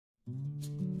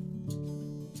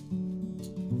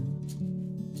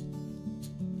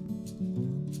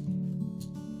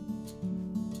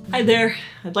Hi there,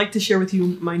 I'd like to share with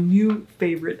you my new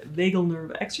favorite vagal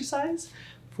nerve exercise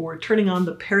for turning on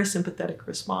the parasympathetic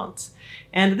response.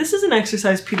 And this is an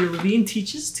exercise Peter Levine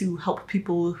teaches to help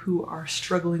people who are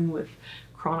struggling with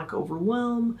chronic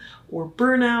overwhelm or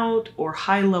burnout or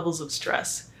high levels of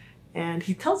stress. And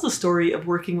he tells the story of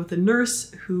working with a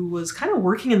nurse who was kind of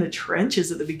working in the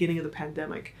trenches at the beginning of the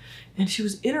pandemic. And she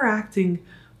was interacting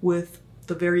with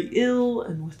the very ill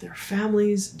and with their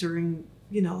families during,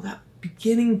 that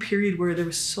beginning period where there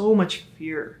was so much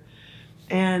fear.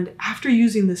 And after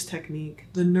using this technique,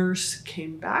 the nurse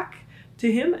came back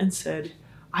to him and said,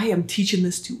 I am teaching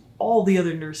this to all the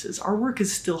other nurses. Our work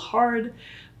is still hard,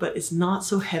 but it's not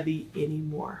so heavy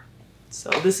anymore. So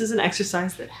this is an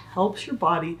exercise that helps your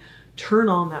body turn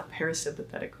on that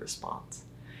parasympathetic response.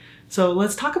 So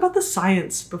let's talk about the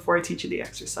science before I teach you the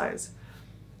exercise.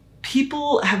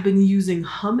 People have been using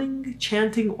humming,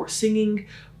 chanting, or singing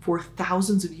for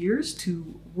thousands of years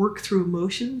to work through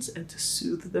emotions and to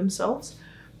soothe themselves.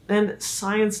 And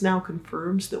science now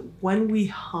confirms that when we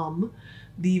hum,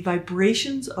 the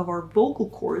vibrations of our vocal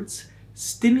cords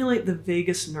stimulate the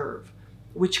vagus nerve,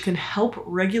 which can help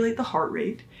regulate the heart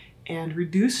rate and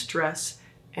reduce stress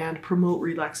and promote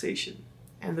relaxation.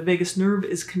 And the vagus nerve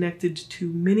is connected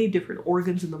to many different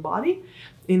organs in the body,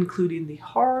 including the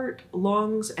heart,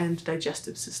 lungs, and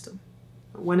digestive system.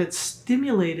 When it's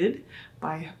stimulated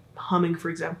by humming, for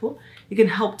example, it can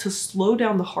help to slow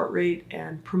down the heart rate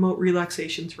and promote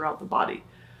relaxation throughout the body.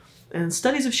 And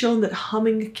studies have shown that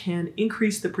humming can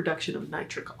increase the production of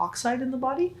nitric oxide in the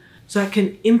body, so that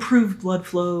can improve blood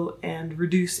flow and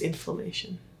reduce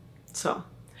inflammation. So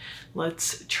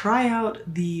let's try out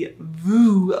the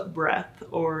VOO breath,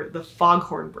 or the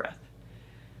foghorn breath.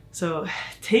 So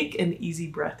take an easy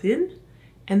breath in,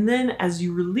 and then as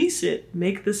you release it,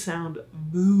 make the sound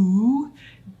VOO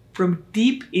from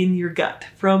deep in your gut,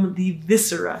 from the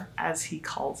viscera, as he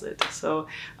calls it. So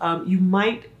you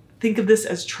might think of this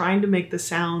as trying to make the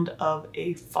sound of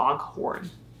a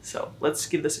foghorn. So let's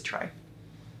give this a try.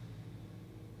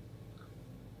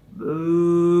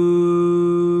 VOO.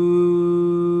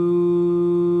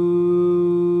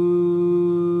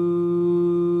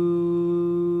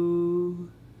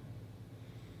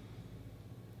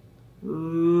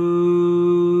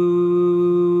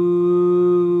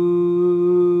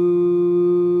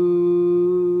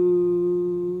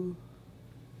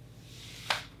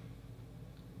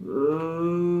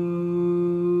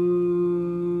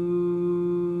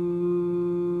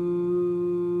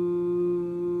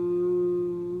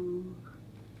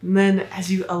 And then as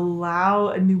you allow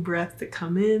a new breath to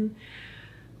come in,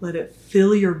 let it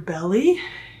fill your belly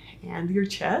and your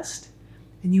chest.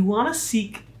 And you want to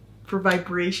seek for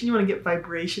vibration. You want to get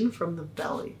vibration from the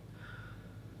belly.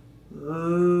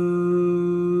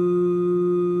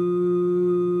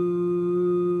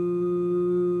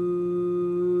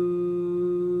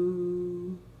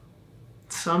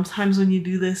 Sometimes when you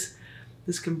do this,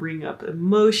 this can bring up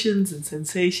emotions and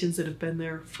sensations that have been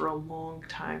there for a long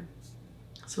time.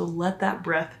 So let that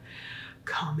breath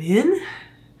come in,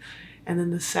 and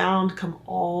then the sound come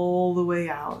all the way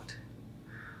out.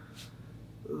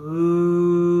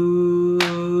 Ooh.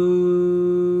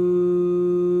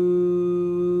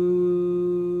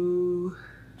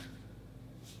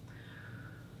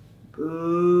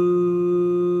 Ooh.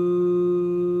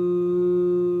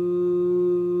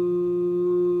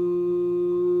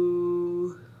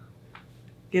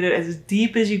 Get it as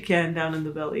deep as you can down in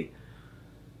the belly.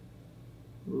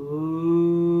 Ooh.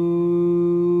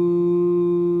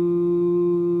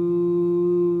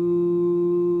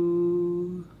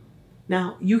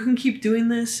 Now, you can keep doing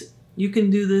this. You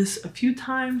can do this a few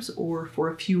times or for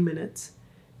a few minutes.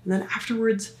 And then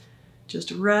afterwards,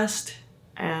 just rest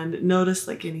and notice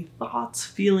like any thoughts,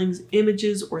 feelings,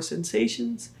 images, or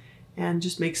sensations, and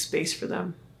just make space for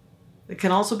them. It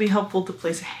can also be helpful to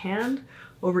place a hand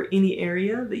over any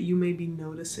area that you may be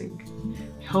noticing.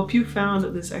 I hope you found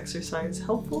this exercise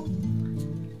helpful.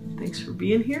 Thanks for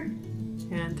being here,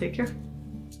 and take care.